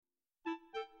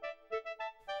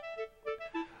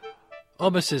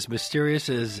Almost as mysterious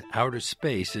as outer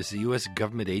space is the U.S.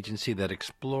 government agency that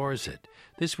explores it.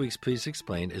 This week's Please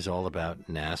Explain is all about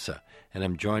NASA, and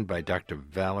I'm joined by Dr.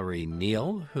 Valerie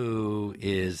Neal, who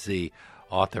is the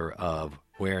author of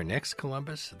Where Next,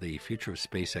 Columbus? The Future of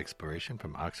Space Exploration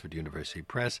from Oxford University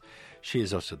Press. She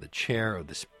is also the chair of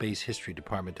the Space History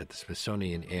Department at the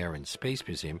Smithsonian Air and Space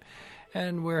Museum,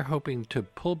 and we're hoping to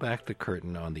pull back the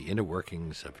curtain on the inner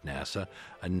workings of NASA,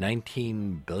 a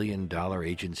 $19 billion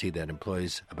agency that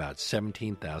employs about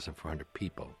 17,400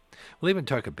 people. We'll even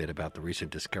talk a bit about the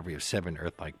recent discovery of 7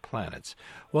 Earth-like planets.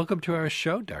 Welcome to our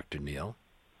show, Dr. Neal.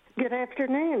 Good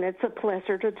afternoon. It's a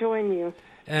pleasure to join you.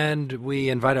 And we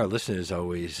invite our listeners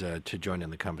always to join in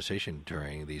the conversation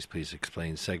during these Please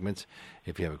Explain segments.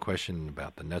 If you have a question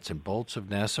about the nuts and bolts of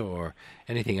NASA or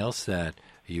anything else that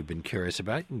you've been curious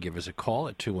about, you can give us a call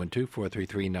at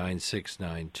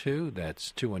 212-433-9692.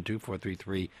 That's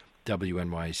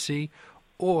 212-433-WNYC.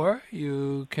 Or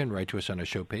you can write to us on our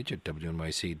show page at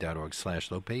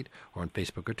wnyc.org/Lopate or on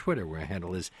Facebook or Twitter, where our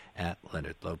handle is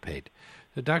 @LeonardLopate.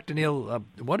 So, Dr. Neal,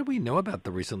 what do we know about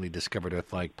the recently discovered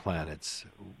Earth-like planets?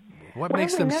 What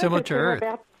makes them similar to Earth?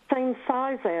 About the same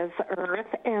size as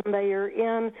Earth, and they are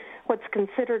in what's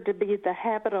considered to be the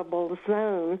habitable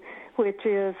zone, which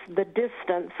is the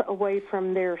distance away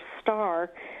from their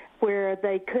star where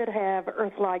they could have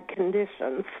Earth-like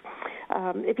conditions.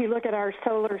 If you look at our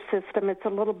solar system, it's a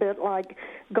little bit like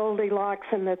Goldilocks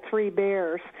and the Three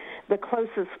Bears. The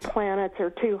closest planets are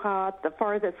too hot, the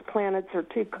farthest planets are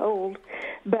too cold,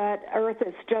 but Earth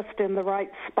is just in the right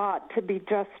spot to be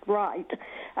just right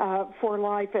for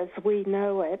life as we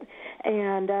know it.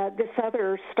 And this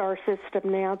other star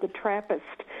system now, the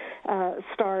TRAPPIST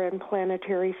star and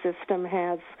planetary system,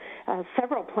 has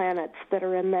several planets that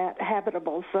are in that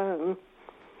habitable zone.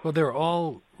 Well, they're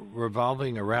all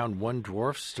revolving around one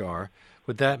dwarf star.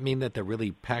 Would that mean that they're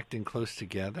really packed in close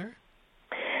together?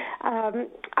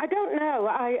 I don't know.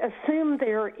 I assume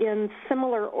they're in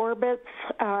similar orbits.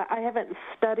 I haven't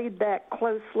studied that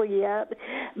closely yet,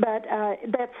 but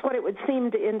that's what it would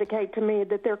seem to indicate to me,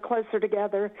 that they're closer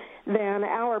together than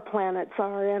our planets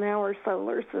are in our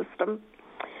solar system.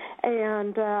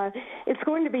 And it's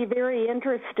going to be very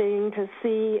interesting to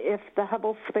see if the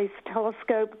Hubble Space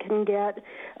Telescope can get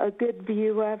a good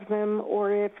view of them,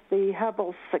 or if the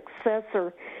Hubble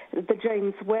successor, the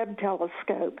James Webb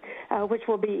Telescope, which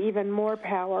will be even more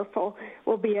powerful,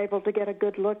 will be able to get a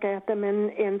good look at them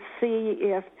and see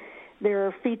if there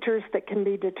are features that can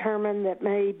be determined that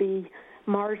may be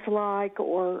Mars-like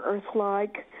or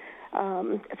Earth-like.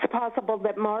 It's possible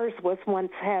that Mars was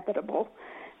once habitable.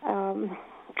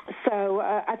 So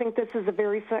I think this is a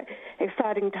very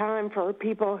exciting time for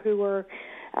people who are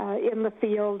in the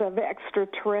field of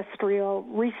extraterrestrial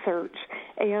research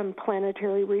and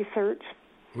planetary research.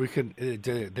 We could.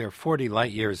 They're 40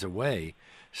 light years away,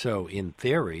 so in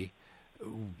theory,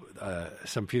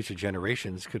 some future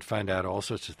generations could find out all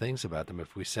sorts of things about them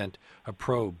if we sent a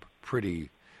probe pretty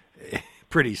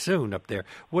soon up there.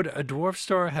 Would a dwarf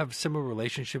star have similar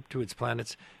relationship to its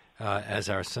planets as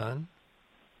our sun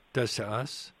does to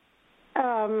us?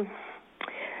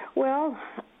 Well,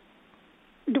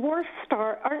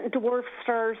 aren't dwarf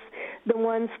stars the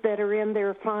ones that are in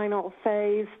their final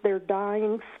phase? They're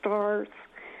dying stars.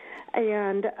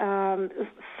 And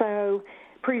so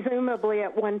presumably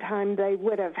at one time they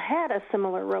would have had a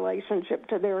similar relationship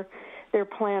to their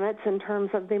planets in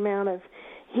terms of the amount of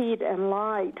heat and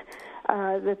light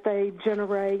that they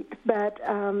generate. But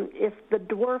if the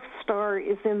dwarf star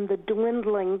is in the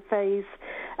dwindling phase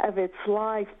of its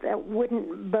life, that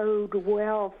wouldn't bode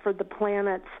well for the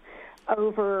planets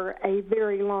over a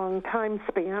very long time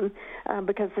span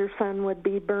because their sun would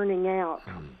be burning out.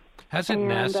 Hasn't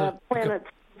NASA... planets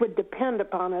would depend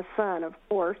upon a sun, of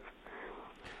course.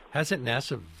 Hasn't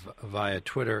NASA via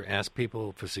Twitter asked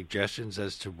people for suggestions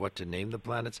as to what to name the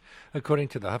planets? According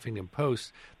to the Huffington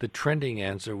Post, the trending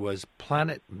answer was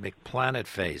Planet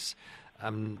McPlanetface.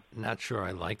 I'm not sure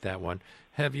I like that one.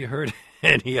 Have you heard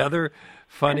any other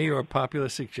funny or popular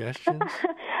suggestions?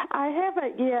 I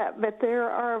haven't yet, but there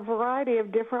are a variety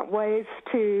of different ways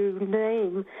to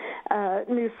name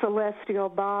new celestial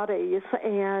bodies,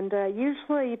 and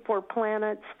usually for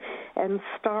planets and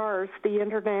stars, the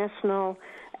International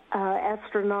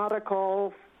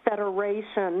Astronautical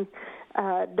Federation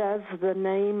does the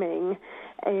naming,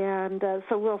 and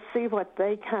so we'll see what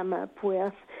they come up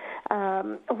with.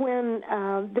 When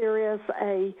there is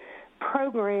a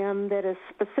program that is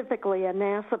specifically a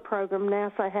NASA program,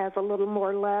 NASA has a little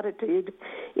more latitude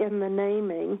in the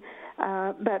naming,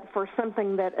 but for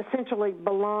something that essentially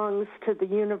belongs to the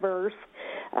universe,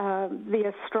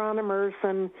 the astronomers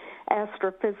and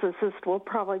astrophysicists will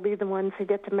probably be the ones who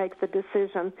get to make the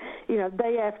decision. You know,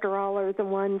 they, after all, are the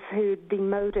ones who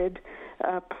demoted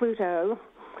Pluto.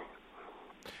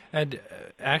 And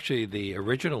actually, the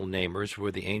original namers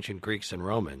were the ancient Greeks and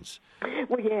Romans.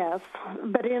 Well, yes,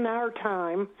 but in our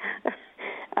time,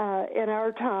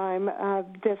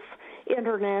 this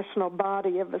international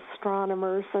body of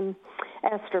astronomers and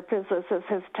astrophysicists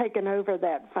has taken over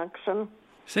that function.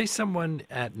 Say someone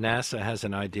at NASA has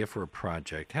an idea for a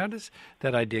project. How does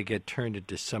that idea get turned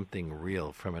into something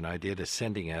real, from an idea to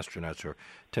sending astronauts or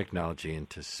technology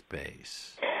into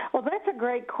space? Well, that's a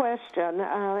great question,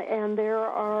 and there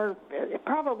are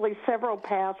probably several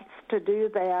paths to do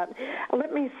that.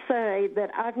 Let me say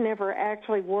that I've never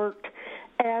actually worked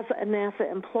as a NASA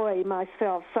employee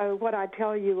myself, so what I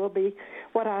tell you will be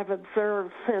what I've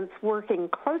observed since working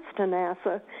close to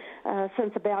NASA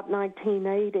since about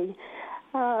 1980.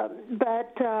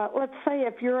 But let's say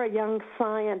if you're a young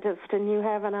scientist and you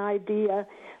have an idea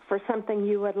for something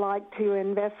you would like to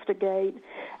investigate,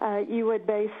 you would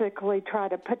basically try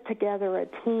to put together a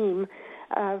team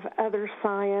of other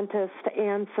scientists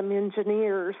and some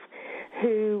engineers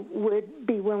who would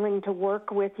be willing to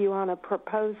work with you on a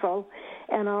proposal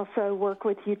and also work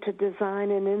with you to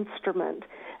design an instrument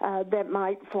that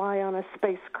might fly on a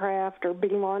spacecraft or be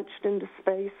launched into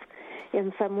space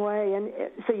in some way. And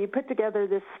so you put together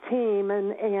this team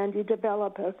and you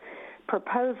develop a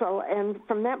proposal, and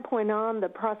from that point on, the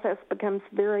process becomes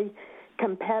very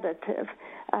competitive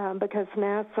because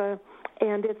NASA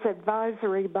and its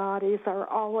advisory bodies are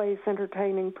always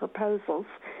entertaining proposals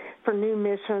for new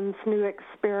missions, new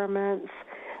experiments,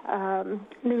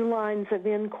 new lines of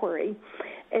inquiry.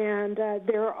 And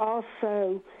there are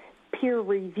also peer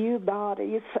review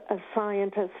bodies of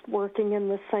scientists working in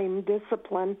the same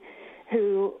discipline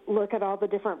who look at all the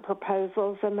different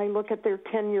proposals, and they look at their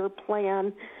 10-year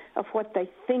plan of what they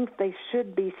think they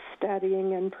should be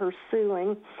studying and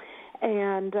pursuing.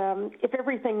 And if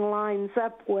everything lines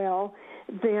up well,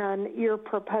 then your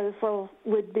proposal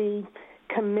would be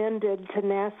commended to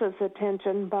NASA's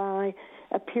attention by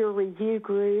a peer review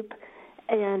group,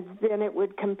 and then it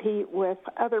would compete with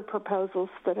other proposals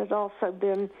that had also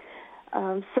been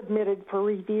submitted for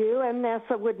review, and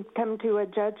NASA would come to a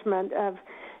judgment of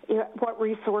what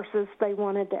resources they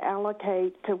wanted to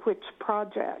allocate to which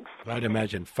projects. I'd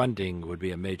imagine funding would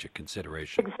be a major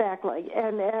consideration. Exactly.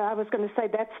 And I was going to say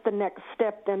that's the next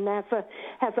step. Then NASA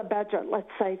has a budget, let's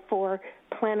say, for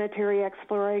planetary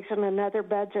exploration, another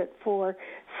budget for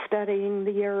studying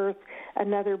the Earth,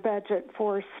 another budget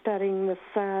for studying the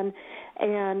Sun,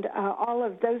 and all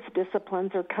of those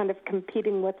disciplines are kind of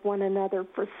competing with one another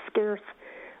for scarce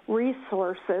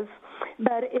resources.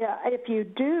 But if you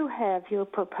do have your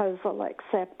proposal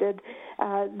accepted,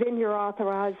 then you're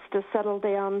authorized to settle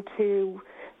down to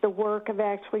the work of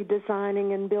actually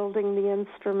designing and building the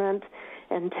instrument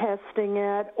and testing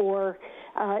it, or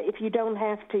if you don't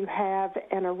have to have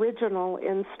an original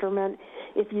instrument,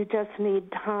 if you just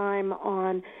need time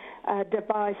on a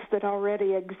device that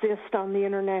already exists on the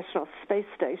International Space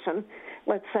Station,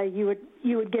 let's say you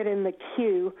would get in the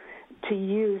queue to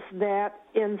use that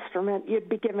instrument. You'd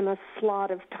be given a slot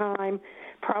of time,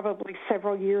 probably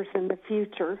several years in the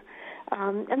future.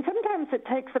 And sometimes it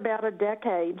takes about a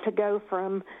decade to go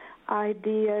from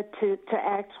idea to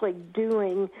actually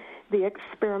doing the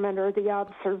experiment or the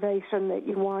observation that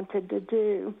you wanted to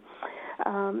do.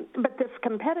 But this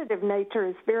competitive nature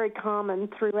is very common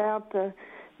throughout the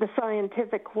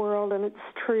scientific world, and it's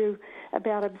true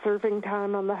about observing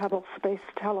time on the Hubble Space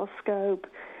Telescope,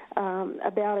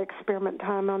 about experiment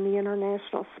time on the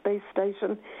International Space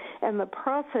Station. And the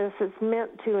process is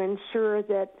meant to ensure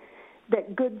that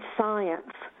good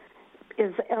science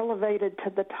is elevated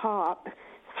to the top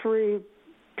through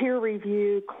peer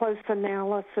review, close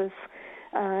analysis,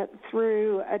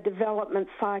 through a development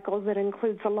cycle that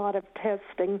includes a lot of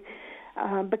testing,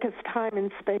 because time in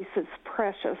space is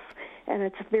precious and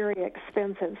it's very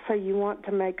expensive. So you want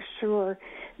to make sure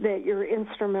that your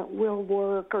instrument will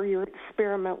work or your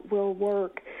experiment will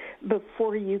work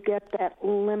before you get that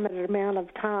limited amount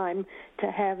of time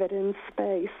to have it in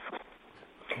space.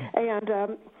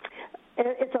 And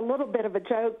it's a little bit of a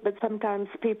joke, but sometimes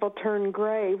people turn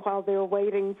gray while they're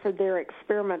waiting for their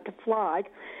experiment to fly,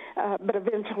 but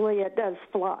eventually it does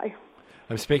fly.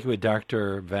 I'm speaking with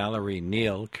Dr. Valerie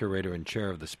Neal, Curator and Chair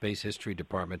of the Space History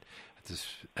Department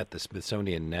at the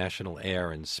Smithsonian National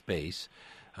Air and Space,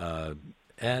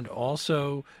 and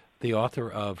also the author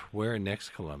of Where Next,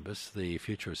 Columbus, The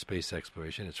Future of Space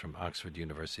Exploration. It's from Oxford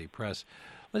University Press.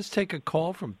 Let's take a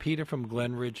call from Peter from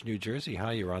Glen Ridge, New Jersey.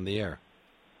 Hi, you're on the air.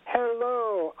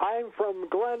 Hello, I'm from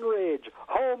Glen Ridge,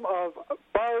 home of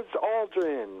Buzz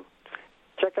Aldrin.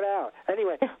 Check it out.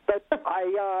 Anyway, but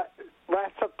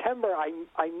last September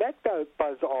I met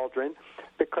Buzz Aldrin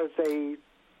because they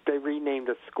renamed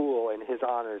a school in his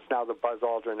honor. It's now the Buzz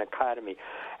Aldrin Academy.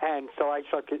 And so I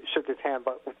shook his hand.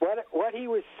 But what he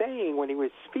was saying when he was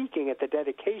speaking at the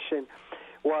dedication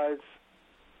was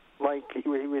like he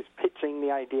was pitching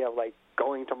the idea of like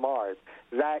going to Mars.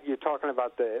 That you're talking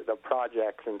about the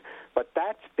projects, but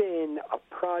that's been a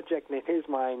project in his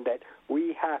mind that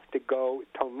we have to go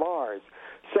to Mars.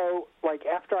 So like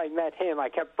after I met him, I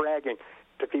kept bragging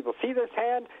to people, see this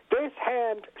hand? This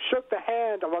hand shook the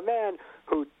hand of a man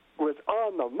who was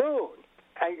on the moon.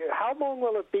 How long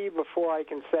will it be before I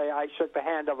can say I shook the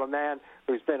hand of a man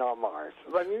who's been on Mars?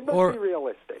 I mean, let's be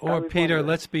realistic. Or, Peter,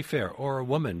 let's be fair, or a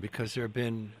woman, because there have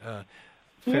been a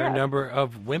fair number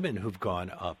of women who've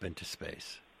gone up into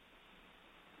space.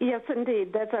 Yes,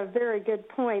 indeed. That's a very good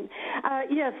point.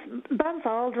 Yes, Buzz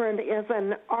Aldrin is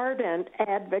an ardent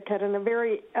advocate and a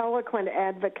very eloquent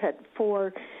advocate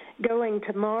for going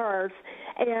to Mars,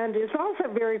 and is also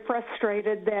very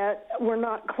frustrated that we're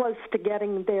not close to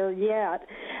getting there yet.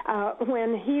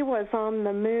 When he was on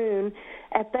the moon,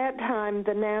 at that time,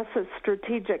 the NASA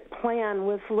strategic plan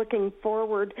was looking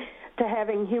forward to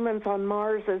having humans on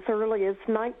Mars as early as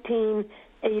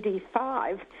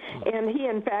 1985, and he,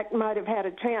 in fact, might have had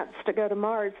a chance to go to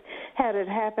Mars had it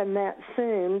happened that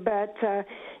soon. But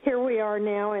here we are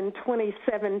now in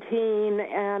 2017,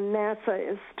 and NASA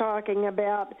is talking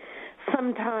about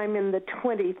sometime in the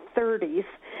 2030s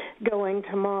going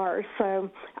to Mars.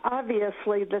 So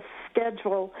obviously the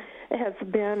schedule has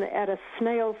been at a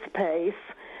snail's pace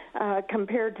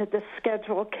compared to the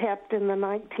schedule kept in the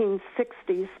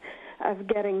 1960s of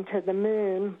getting to the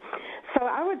moon. So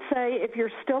I would say if you're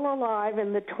still alive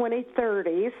in the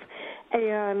 2030s,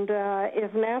 and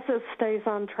if NASA stays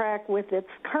on track with its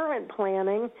current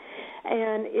planning,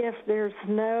 and if there's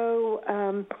no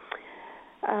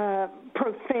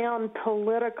profound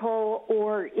political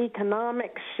or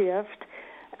economic shift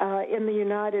in the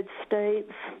United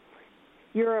States,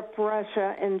 Europe,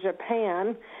 Russia, and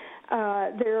Japan,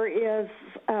 there is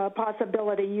a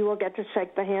possibility you will get to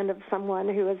shake the hand of someone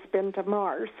who has been to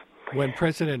Mars. When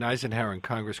President Eisenhower and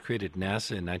Congress created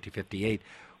NASA in 1958,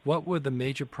 what were the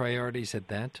major priorities at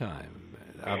that time?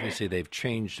 Obviously, they've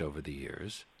changed over the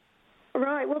years.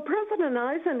 Right. Well, President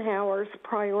Eisenhower's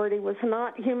priority was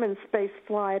not human space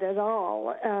flight at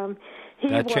all.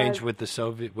 That changed with the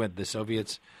Soviets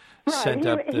sent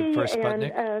up the first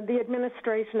Sputnik? And the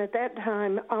administration at that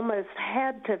time almost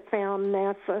had to found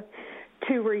NASA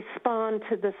to respond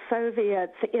to the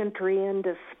Soviets' entry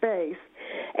into space.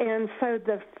 And so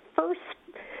the first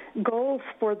goals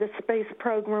for the space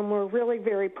program were really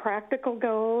very practical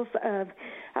goals of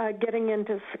getting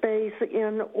into space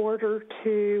in order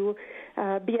to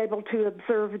be able to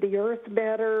observe the Earth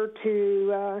better,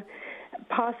 to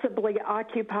possibly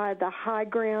occupy the high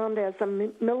ground as a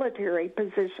military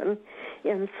position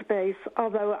in space,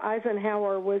 although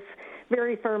Eisenhower was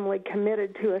very firmly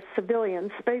committed to a civilian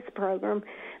space program.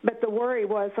 But the worry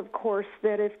was, of course,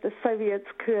 that if the Soviets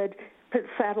could put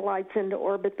satellites into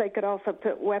orbit, they could also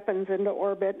put weapons into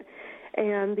orbit,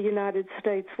 and the United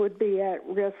States would be at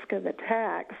risk of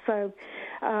attack. So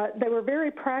they were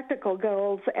very practical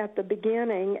goals at the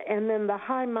beginning, and then the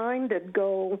high-minded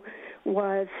goal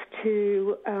was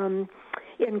to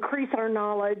increase our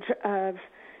knowledge of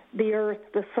the Earth,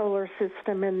 the solar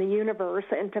system, and the universe,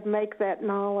 and to make that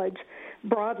knowledge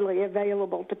broadly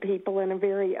available to people in a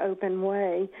very open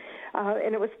way.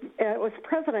 And it was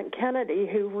President Kennedy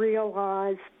who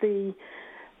realized the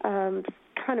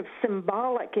kind of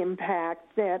symbolic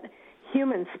impact that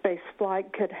human space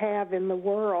flight could have in the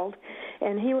world,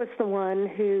 and he was the one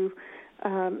who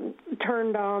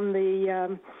turned all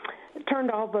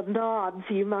the knobs,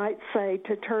 you might say,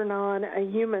 to turn on a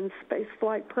human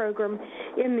spaceflight program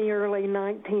in the early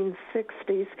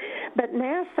 1960s. But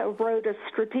NASA wrote a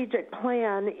strategic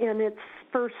plan in its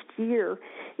first year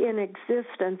in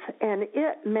existence, and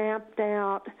it mapped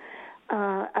out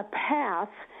a path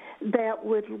that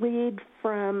would lead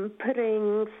from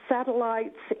putting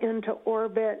satellites into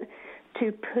orbit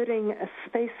to putting a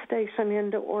space station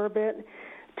into orbit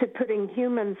to putting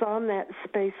humans on that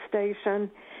space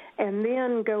station, and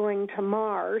then going to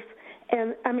Mars,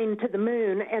 to the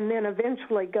moon, and then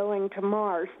eventually going to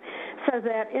Mars. So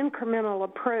that incremental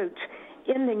approach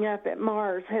ending up at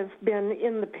Mars has been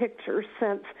in the picture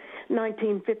since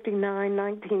 1959,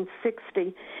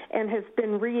 1960, and has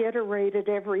been reiterated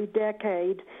every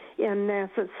decade in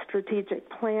NASA's strategic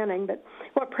planning. But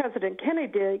what President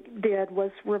Kennedy did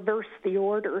was reverse the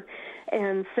order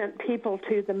and sent people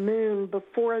to the moon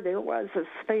before there was a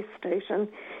space station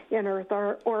in Earth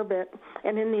orbit.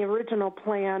 And in the original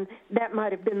plan, that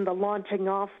might have been the launching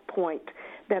off point.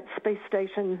 That space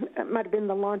station might have been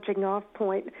the launching off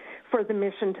point for the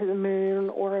mission to the moon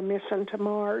or a mission to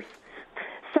Mars.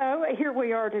 So here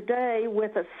we are today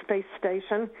with a space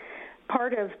station.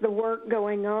 Part of the work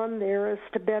going on there is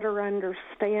to better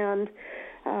understand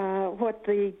what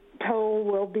the toll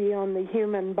will be on the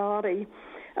human body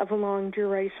of a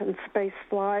long-duration space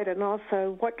flight, and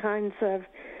also what kinds of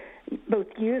both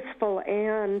useful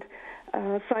and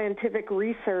scientific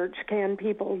research can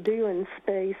people do in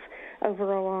space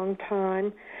over a long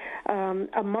time.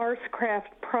 A Mars craft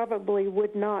probably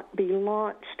would not be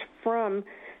launched from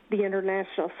the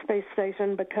International Space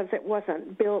Station because it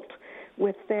wasn't built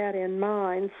with that in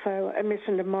mind. So a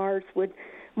mission to Mars would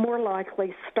more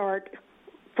likely start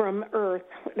from Earth,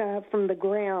 from the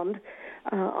ground,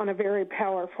 on a very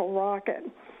powerful rocket.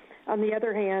 On the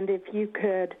other hand, if you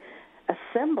could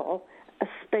assemble a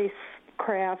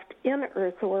spacecraft in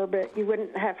Earth orbit, you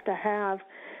wouldn't have to have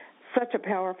such a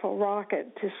powerful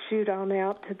rocket to shoot on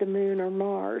out to the moon or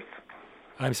Mars.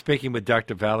 I'm speaking with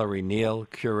Dr. Valerie Neal,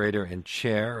 Curator and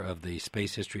Chair of the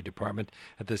Space History Department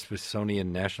at the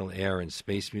Smithsonian National Air and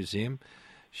Space Museum.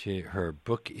 Her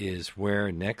book is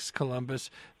Where Next, Columbus?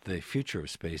 The Future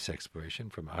of Space Exploration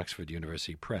from Oxford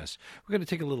University Press. We're going to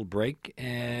take a little break,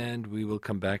 and we will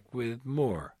come back with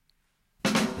more.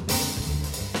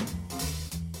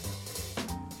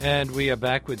 And we are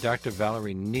back with Dr.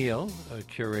 Valerie Neal,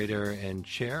 Curator and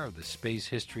Chair of the Space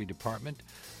History Department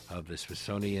of the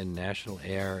Smithsonian National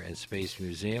Air and Space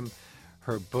Museum.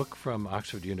 Her book from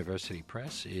Oxford University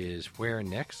Press is Where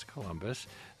Next, Columbus?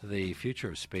 The Future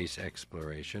of Space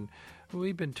Exploration.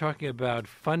 We've been talking about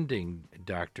funding,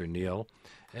 Dr. Neal,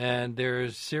 and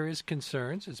there's serious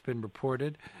concerns. It's been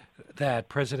reported that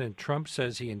President Trump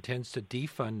says he intends to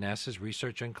defund NASA's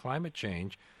research on climate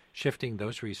change, shifting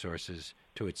those resources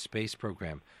to its space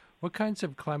program. What kinds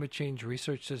of climate change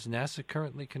research does NASA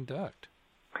currently conduct?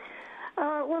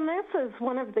 Well, NASA is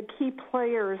one of the key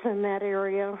players in that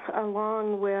area,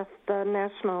 along with the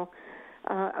National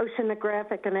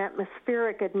Oceanographic and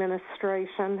Atmospheric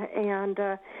Administration. And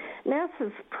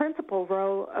NASA's principal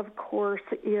role, of course,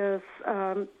 is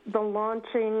the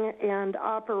launching and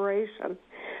operation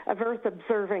of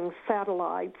Earth-observing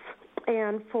satellites.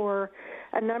 And for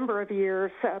a number of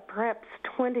years, perhaps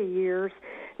 20 years,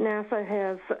 NASA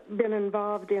has been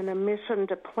involved in a mission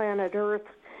to Planet Earth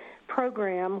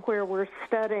program where we're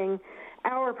studying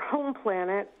our home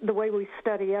planet the way we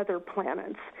study other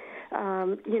planets,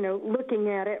 looking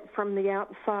at it from the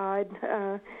outside,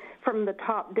 from the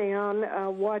top down,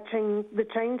 watching the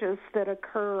changes that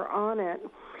occur on it.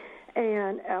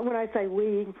 And when I say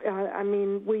we, I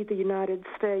mean we, the United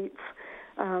States,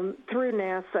 through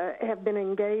NASA, have been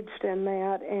engaged in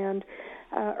that. And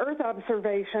Earth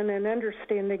observation and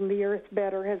understanding the Earth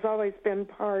better has always been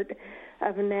part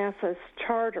of NASA's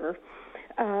charter.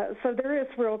 So there is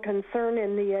real concern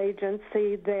in the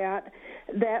agency that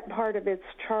that part of its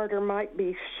charter might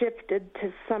be shifted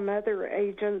to some other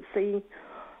agency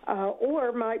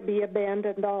or might be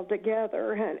abandoned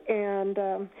altogether. And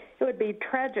it would be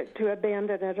tragic to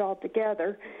abandon it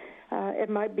altogether. It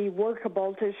might be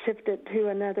workable to shift it to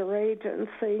another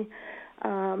agency.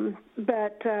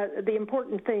 But the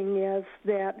important thing is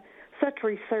that such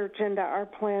research into our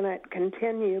planet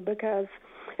continue because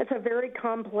it's a very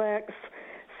complex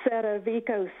set of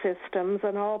ecosystems,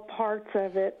 and all parts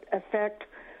of it affect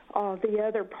all the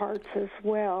other parts as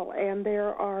well. And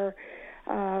there are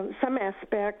some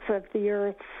aspects of the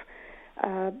Earth's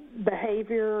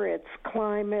behavior, its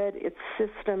climate, its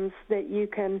systems that you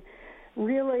can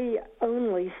really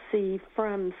only see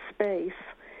from space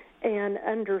and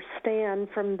understand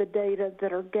from the data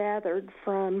that are gathered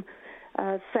from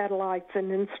satellites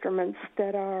and instruments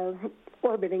that are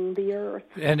orbiting the Earth.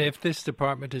 And if this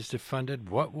department is defunded,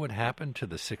 what would happen to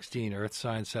the 16 Earth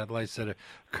science satellites that are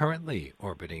currently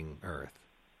orbiting Earth?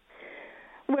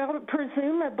 Well,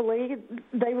 presumably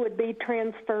they would be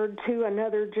transferred to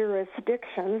another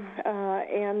jurisdiction,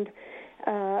 and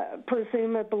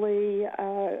presumably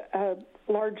a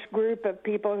large group of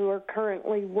people who are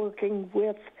currently working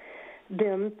with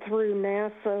them through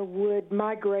NASA would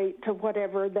migrate to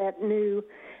whatever that new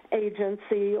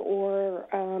agency or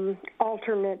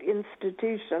alternate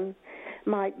institution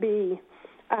might be.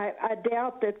 I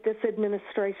doubt that this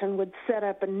administration would set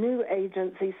up a new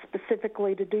agency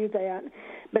specifically to do that,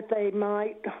 but they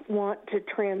might want to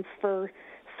transfer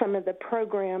some of the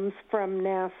programs from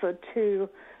NASA to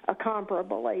a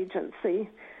comparable agency.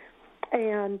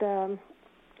 And,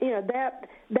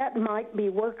 that might be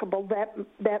workable.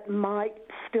 That might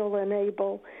still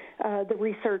enable the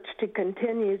research to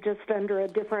continue just under a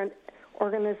different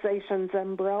organization's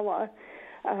umbrella.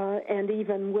 And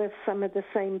even with some of the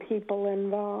same people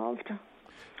involved.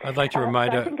 I'd like to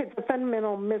remind I think it's a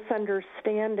fundamental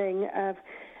misunderstanding of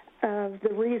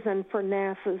the reason for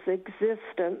NASA's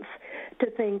existence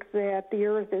to think that the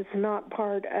Earth is not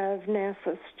part of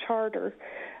NASA's charter,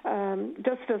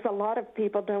 just as a lot of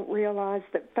people don't realize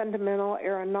that fundamental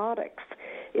aeronautics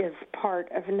is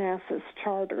part of NASA's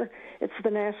charter. It's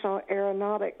the National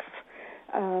Aeronautics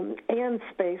and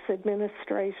Space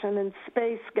Administration, and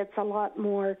space gets a lot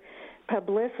more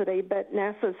publicity, but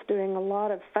NASA's doing a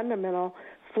lot of fundamental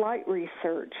flight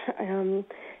research and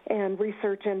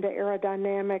research into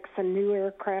aerodynamics and new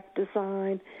aircraft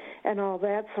design and all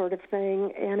that sort of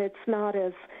thing, and it's not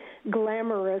as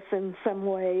glamorous in some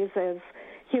ways as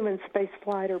human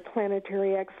spaceflight or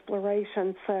planetary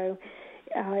exploration, so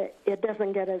it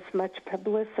doesn't get as much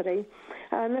publicity.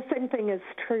 And the same thing is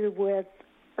true with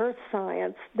Earth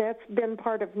science. That's been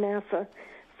part of NASA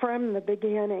from the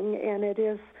beginning, and it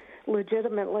is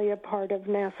legitimately a part of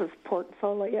NASA's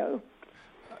portfolio.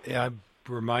 A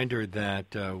reminder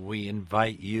that we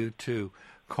invite you to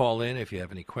call in if you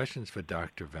have any questions for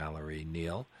Dr. Valerie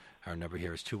Neal. Our number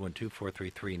here is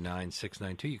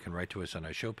 212-433-9692. You can write to us on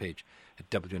our show page at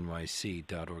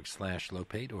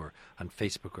wnyc.org/Lopate or on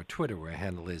Facebook or Twitter, where our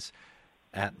handle is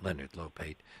at Leonard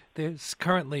Lopate. There's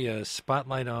currently a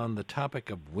spotlight on the topic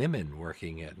of women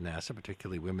working at NASA,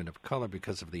 particularly women of color,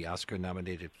 because of the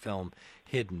Oscar-nominated film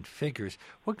Hidden Figures.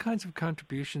 What kinds of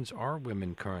contributions are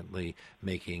women currently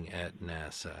making at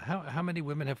NASA? How many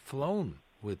women have flown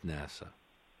with NASA?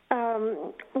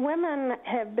 Women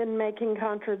have been making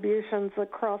contributions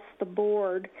across the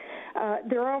board.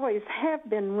 There always have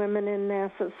been women in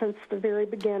NASA since the very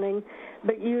beginning,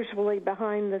 but usually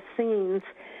behind the scenes.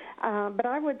 But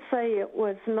I would say it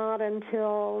was not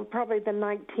until probably the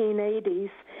 1980s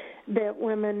that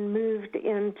women moved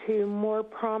into more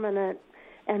prominent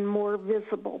and more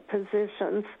visible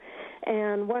positions.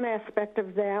 And one aspect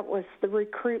of that was the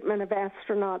recruitment of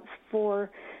astronauts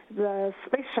for the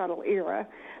space shuttle era.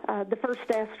 The first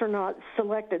astronauts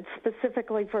selected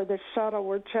specifically for the shuttle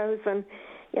were chosen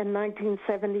in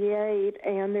 1978,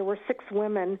 and there were 6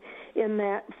 women in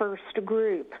that first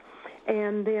group.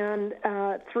 And then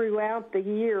throughout the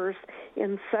years,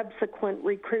 in subsequent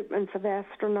recruitments of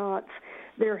astronauts,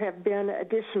 there have been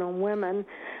additional women.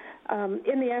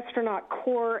 In the astronaut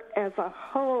corps as a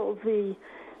whole, the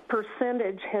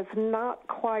percentage has not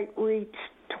quite reached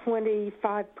 25%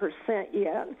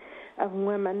 yet of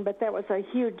women, but that was a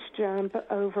huge jump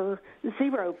over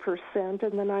 0%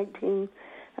 in the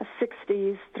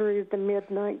 1960s through the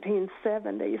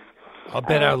mid-1970s. I'll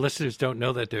bet our listeners don't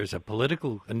know that there's a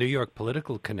New York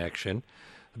political connection,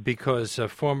 because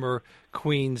former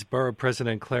Queens Borough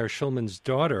President Claire Schulman's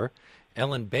daughter,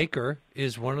 Ellen Baker,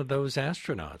 is one of those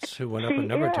astronauts who went up a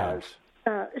number of times.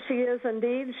 She is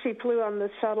indeed. She flew on the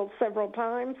shuttle several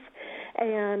times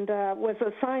and was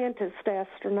a scientist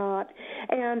astronaut.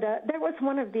 And that was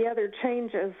one of the other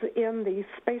changes in the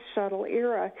space shuttle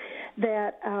era,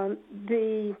 that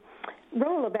the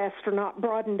role of astronaut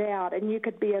broadened out, and you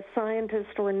could be a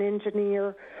scientist or an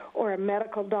engineer or a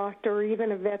medical doctor or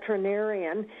even a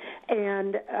veterinarian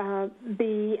and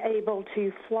be able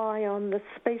to fly on the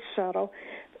space shuttle.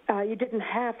 You didn't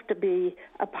have to be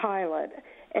a pilot,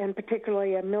 and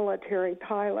particularly a military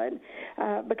pilot,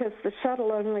 because the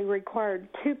shuttle only required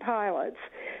 2 pilots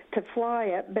to fly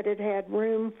it, but it had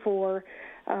room for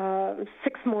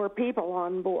 6 more people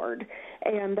on board,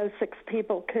 and those 6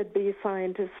 people could be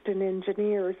scientists and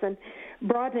engineers. And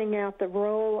broadening out the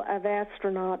role of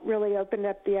astronaut really opened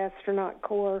up the astronaut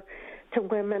corps to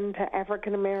women, to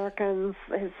African Americans,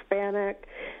 Hispanic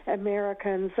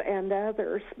Americans, and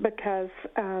others, because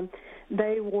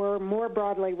they were more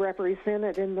broadly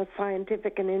represented in the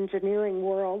scientific and engineering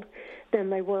world than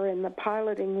they were in the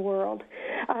piloting world.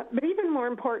 But even more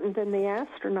important than the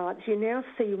astronauts, you now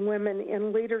see women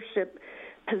in leadership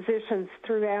positions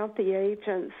throughout the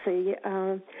agency.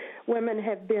 Women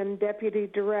have been deputy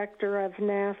director of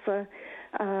NASA.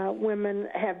 Women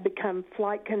have become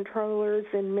flight controllers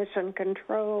in mission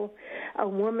control. A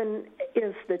woman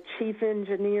is the chief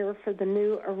engineer for the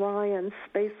new Orion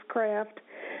spacecraft.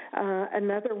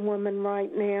 Another woman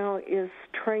right now is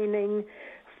training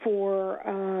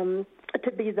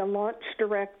to be the launch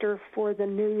director for the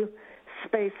new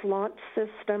Space Launch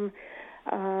System.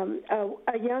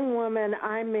 A young woman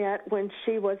I met when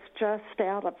she was just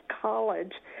out of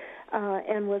college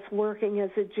and was working as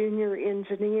a junior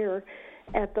engineer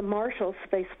at the Marshall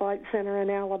Space Flight Center in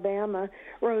Alabama,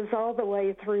 rose all the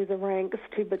way through the ranks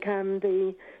to become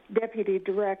the deputy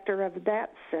director of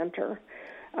that center.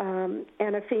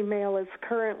 And a female is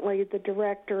currently the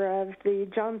director of the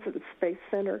Johnson Space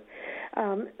Center.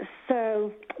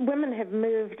 So women have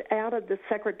moved out of the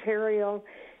secretarial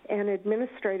and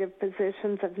administrative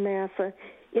positions of NASA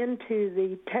into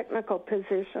the technical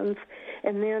positions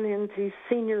and then into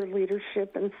senior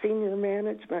leadership and senior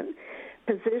management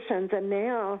positions. And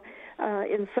now,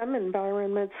 in some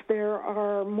environments, there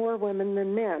are more women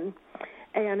than men.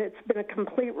 And it's been a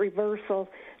complete reversal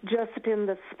just in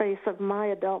the space of my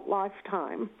adult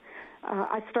lifetime.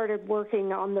 I started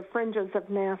working on the fringes of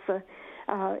NASA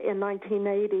in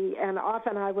 1980, and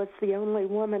often I was the only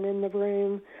woman in the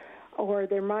room, or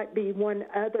there might be one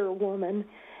other woman,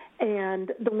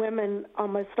 and the women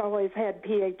almost always had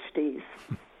PhDs.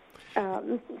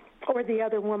 Or the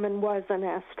other woman was an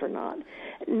astronaut.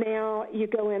 Now you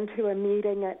go into a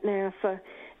meeting at NASA,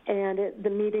 and the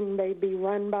meeting may be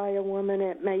run by a woman.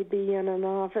 It may be in an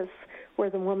office where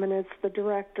the woman is the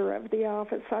director of the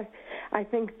office. I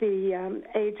think the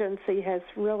agency has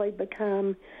really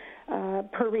become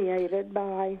permeated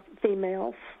by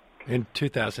females. In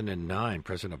 2009,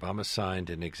 President Obama signed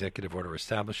an executive order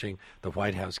establishing the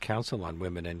White House Council on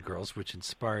Women and Girls, which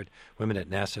inspired women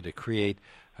at NASA to create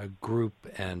a group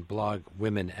and blog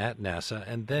Women at NASA.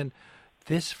 And then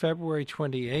this February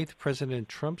 28th, President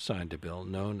Trump signed a bill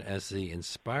known as the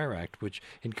Inspire Act, which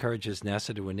encourages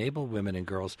NASA to enable women and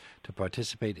girls to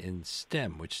participate in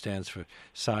STEM, which stands for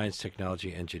Science,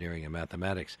 Technology, Engineering, and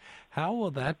Mathematics. How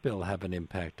will that bill have an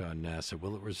impact on NASA?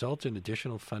 Will it result in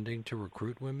additional funding to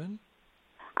recruit women?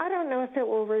 I don't know if it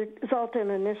will result in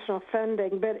additional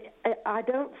funding, but I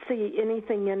don't see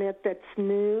anything in it that's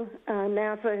new.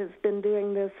 NASA has been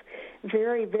doing this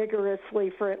very vigorously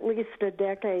for at least a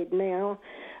decade now.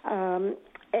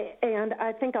 And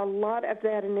I think a lot of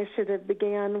that initiative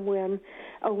began when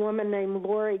a woman named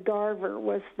Lori Garver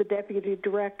was the deputy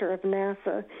director of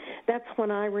NASA. That's when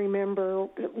I remember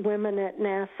women at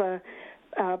NASA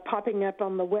popping up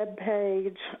on the web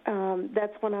page.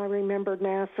 That's when I remember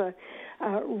NASA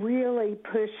really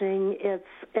pushing its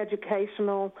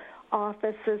educational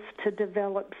offices to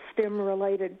develop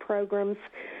STEM-related programs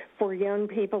for young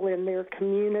people in their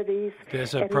communities.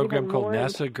 There's a program called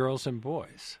NASA Girls and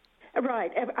Boys.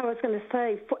 Right. I was going to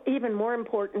say, even more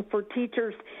important for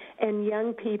teachers and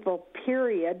young people,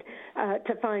 period,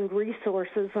 to find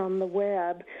resources on the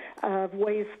web of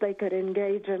ways they could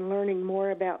engage in learning more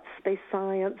about space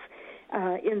science,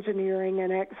 engineering,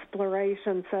 and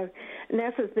exploration. So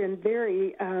NASA's been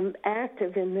very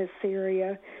active in this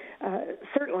area,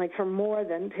 certainly for more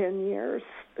than 10 years.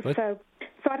 So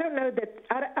I don't know that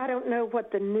I don't know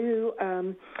what the new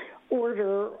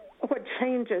order, what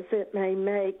changes it may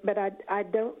make, but I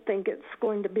don't think it's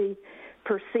going to be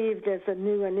perceived as a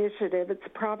new initiative. It's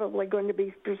probably going to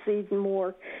be perceived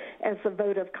more as a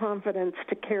vote of confidence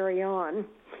to carry on.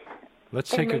 Let's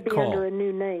take a call. Maybe under a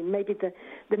new name. Maybe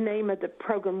the name of the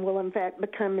program will, in fact,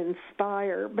 become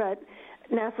Inspire, but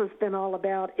NASA's been all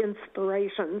about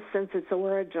inspiration since its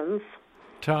origins.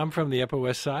 Tom from the Upper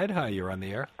West Side. Hi, you're on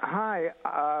the air. Hi.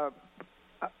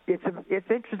 It's an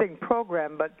interesting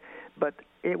program, but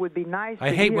it would be nice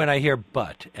I hate when I hear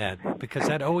but, Ed, because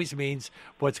that always means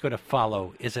what's going to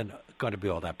follow isn't going to be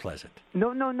all that pleasant.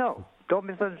 No. Don't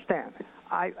misunderstand.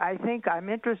 I think I'm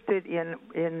interested in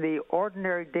the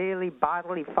ordinary daily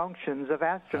bodily functions of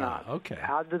astronauts. Okay.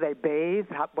 How do they bathe?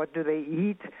 What do they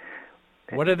eat?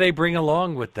 What do they bring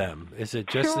along with them? Is it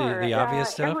just the obvious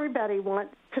stuff? Everybody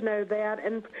wants to know that,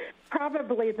 and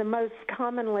probably the most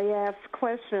commonly asked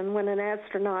question when an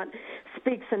astronaut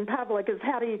speaks in public is,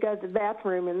 how do you go to the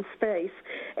bathroom in space?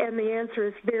 And the answer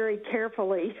is very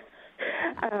carefully.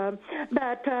 They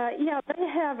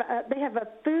have a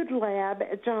food lab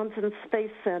at Johnson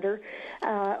Space Center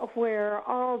where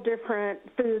all different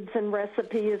foods and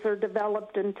recipes are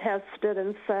developed and tested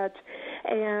and such.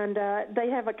 And they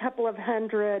have a couple of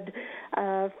hundred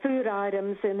food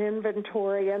items in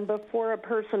inventory. And before a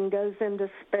person goes into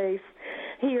space,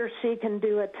 he or she can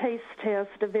do a taste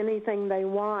test of anything they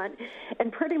want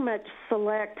and pretty much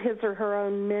select his or her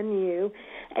own menu.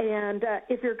 And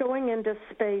if you're going into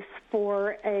space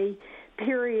for a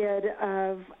period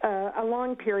of a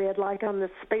long period, like on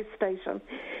the space station,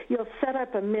 you'll set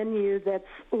up a menu that's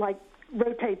like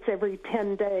rotates every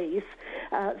 10 days.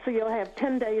 So you'll have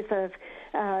 10 days of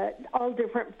all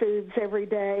different foods every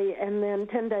day, and then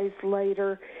 10 days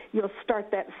later you'll start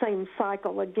that same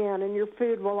cycle again, and your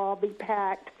food will all be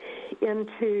packed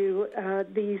into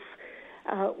these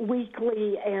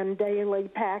weekly and daily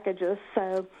packages,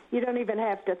 so you don't even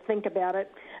have to think about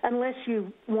it unless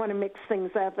you want to mix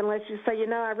things up, unless you say,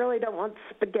 I really don't want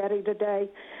spaghetti today,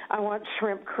 I want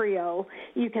shrimp Creole.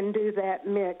 You can do that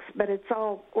mix, but it's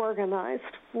all organized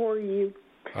for you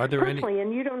personally,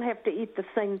 and you don't have to eat the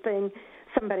same thing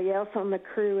somebody else on the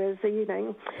crew is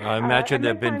eating. I imagine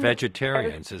there have been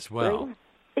vegetarians as well.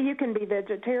 You can be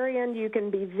vegetarian, you can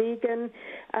be vegan,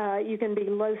 you can be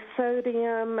low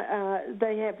sodium.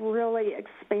 They have really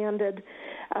expanded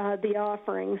the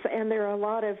offerings, and there are a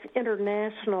lot of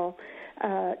international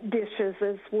dishes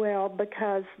as well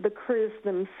because the crews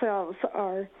themselves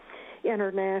are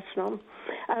international.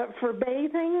 For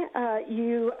bathing,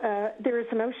 there is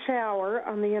no shower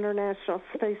on the International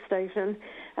Space Station.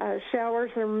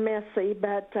 Showers are messy,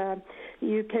 but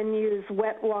you can use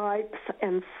wet wipes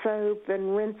and soap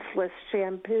and rinseless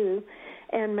shampoo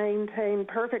and maintain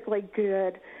perfectly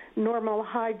good normal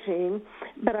hygiene.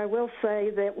 But I will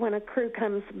say that when a crew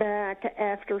comes back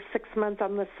after 6 months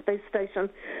on the space station,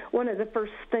 one of the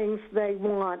first things they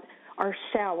want are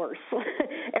showers.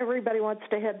 Everybody wants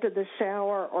to head to the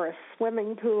shower or a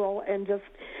swimming pool and just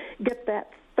get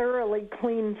that thoroughly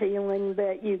clean feeling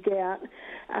that you get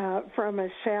from a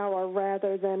shower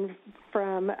rather than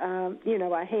from,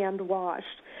 a hand wash.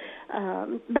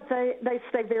 But they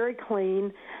stay very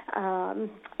clean. And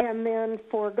then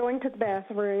for going to the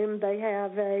bathroom, they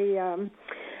have a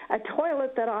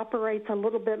toilet that operates a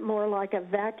little bit more like a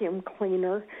vacuum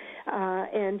cleaner.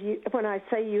 And when I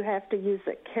say you have to use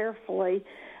it carefully,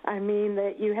 I mean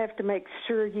that you have to make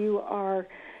sure you are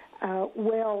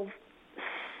well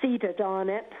seated on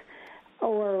it,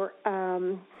 or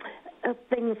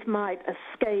things might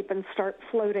escape and start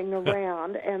floating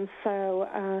around. And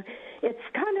so it's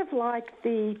kind of like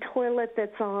the toilet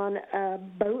that's on a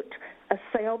boat, a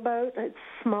sailboat. It's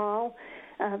small,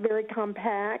 very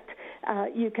compact.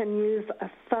 You can use a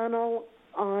funnel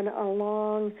on a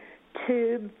long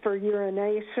tube for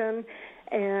urination,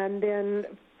 and then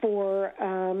for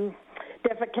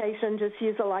defecation, just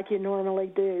use it like you normally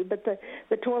do. But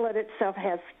the toilet itself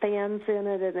has fans in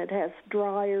it, and it has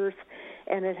dryers,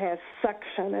 and it has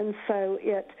suction, and so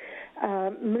it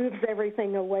moves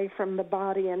everything away from the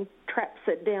body and traps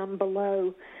it down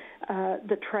below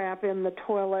the trap in the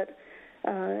toilet.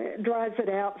 Dries it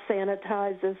out,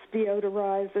 sanitizes,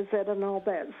 deodorizes it, and all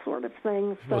that sort of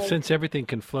thing. So, well, since everything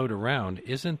can float around,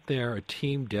 isn't there a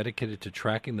team dedicated to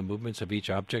tracking the movements of each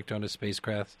object on a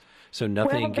spacecraft so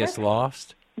nothing gets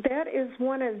lost? That is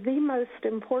one of the most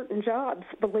important jobs,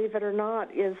 believe it or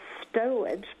not, is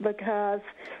stowage, because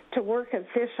to work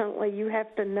efficiently, you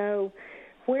have to know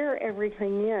where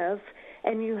everything is,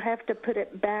 and you have to put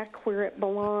it back where it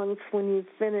belongs when you've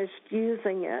finished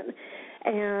using it.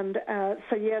 And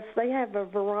so, yes, they have a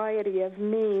variety of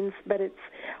means, but it's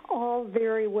all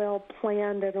very well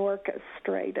planned and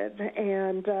orchestrated.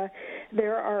 And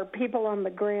there are people on the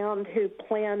ground who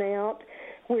plan out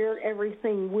where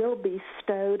everything will be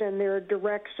stowed, and there are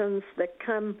directions that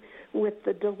come with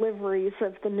the deliveries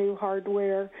of the new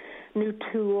hardware, new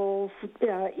tools,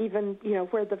 even,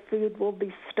 where the food will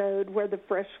be stowed, where the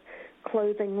fresh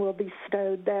clothing will be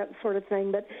stowed, that sort of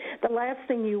thing. But the last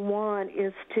thing you want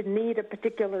is to need a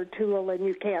particular tool and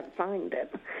you can't find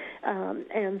it.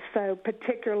 And so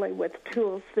particularly with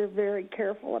tools, they're very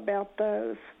careful about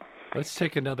those. Let's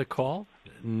take another call.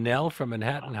 Nell from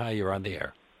Manhattan. Hi, you're on the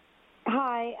air.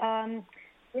 Hi.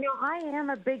 I am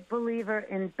a big believer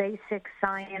in basic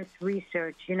science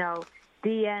research,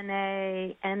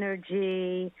 DNA,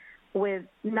 energy, with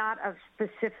not a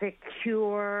specific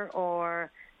cure or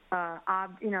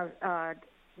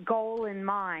goal in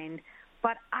mind,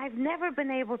 but I've never been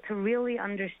able to really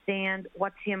understand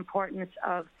what's the importance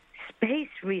of space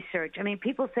research. I mean,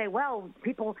 people say, well,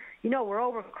 we're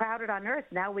overcrowded on Earth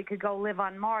now, we could go live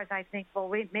on Mars. I think, well,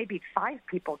 maybe 5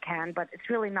 people can, but it's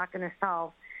really not going to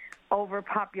solve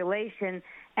overpopulation.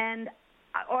 And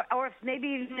or if maybe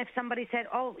even if somebody said,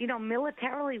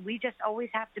 militarily, we just always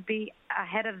have to be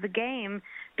ahead of the game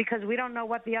because we don't know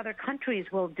what the other countries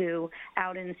will do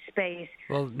out in space.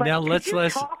 Well, but now let's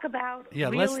talk about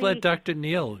let's let Dr.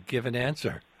 Neal give an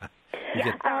answer.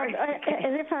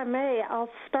 And if I may, I'll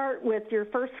start with your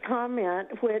first comment,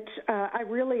 which I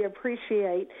really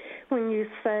appreciate when you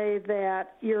say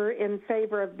that you're in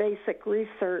favor of basic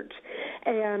research.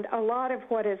 And a lot of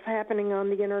what is happening on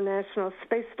the International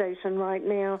Space Station right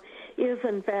now is,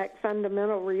 in fact,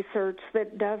 fundamental research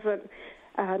that doesn't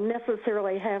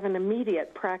necessarily have an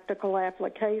immediate practical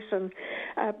application.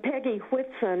 Peggy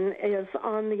Whitson is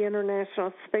on the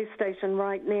International Space Station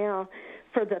right now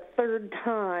for the third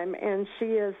time, and she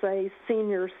is a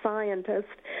senior scientist.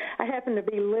 I happen to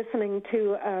be listening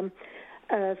to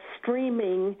a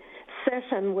streaming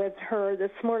session with her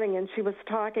this morning, and she was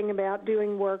talking about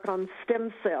doing work on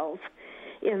stem cells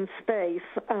in space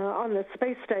on the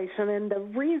space station. And the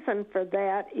reason for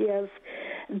that is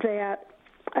that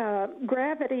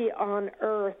gravity on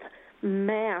Earth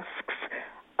masks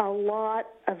a lot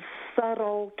of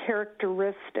subtle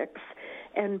characteristics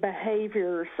and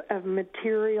behaviors of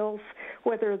materials,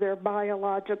 whether they're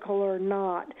biological or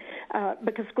not,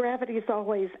 because gravity is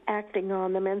always acting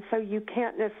on them, and so you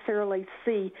can't necessarily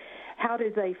see how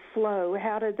do they flow,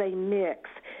 how do they mix,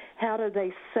 how do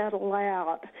they settle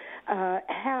out,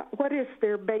 what is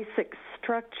their basic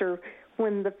structure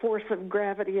when the force of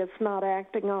gravity is not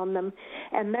acting on them.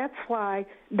 And that's why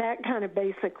that kind of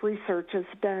basic research is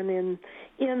done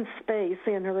in space,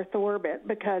 in Earth orbit,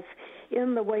 because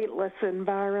in the weightless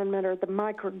environment or the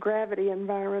microgravity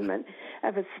environment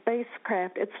of a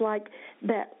spacecraft, it's like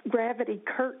that gravity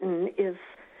curtain is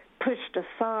pushed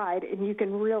aside and you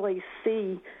can really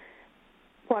see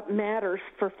what matters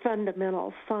for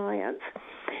fundamental science.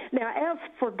 Now, as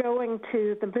for going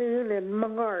to the moon and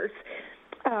Mars,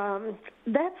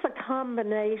 that's a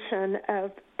combination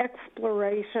of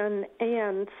exploration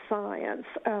and science.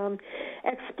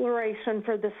 Exploration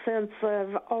for the sense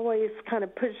of always kind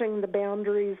of pushing the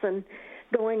boundaries and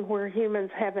going where humans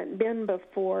haven't been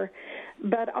before,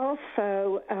 but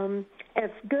also as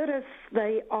good as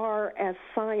they are as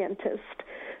scientists,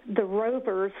 the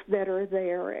rovers that are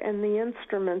there and the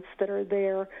instruments that are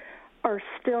there are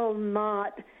still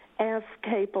not as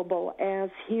capable as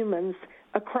humans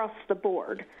across the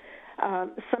board.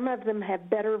 Some of them have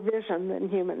better vision than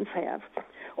humans have,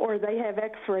 or they have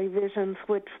X-ray visions,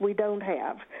 which we don't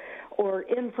have, or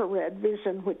infrared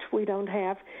vision, which we don't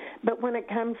have. But when it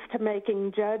comes to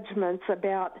making judgments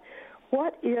about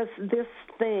what is this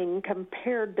thing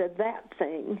compared to that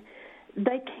thing,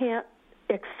 they can't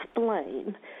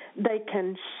explain. They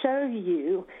can show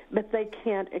you, but they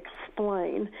can't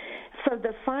explain. So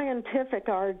the scientific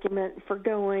argument for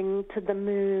going to the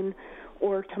moon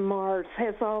or to Mars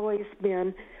has always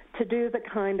been to do the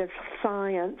kind of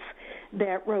science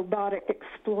that robotic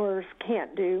explorers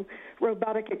can't do.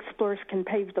 Robotic explorers can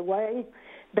pave the way.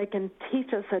 They can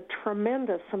teach us a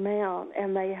tremendous amount,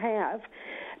 and they have.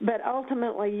 But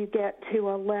ultimately you get to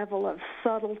a level of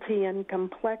subtlety and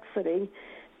complexity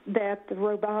that the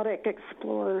robotic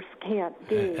explorers can't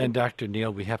do. And Dr.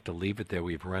 Neal, we have to leave it there.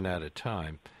 We've run out of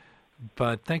time.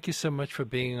 But thank you so much for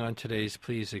being on today's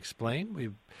Please Explain.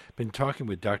 We've been talking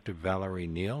with Dr. Valerie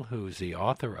Neal, who is the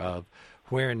author of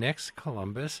Where Next,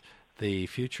 Columbus, The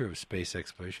Future of Space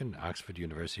Exploration, Oxford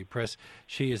University Press.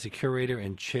 She is a curator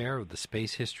and chair of the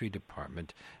Space History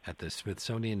Department at the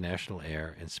Smithsonian National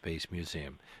Air and Space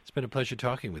Museum. It's been a pleasure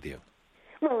talking with you.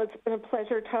 Well, it's been a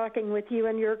pleasure talking with you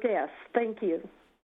and your guests. Thank you.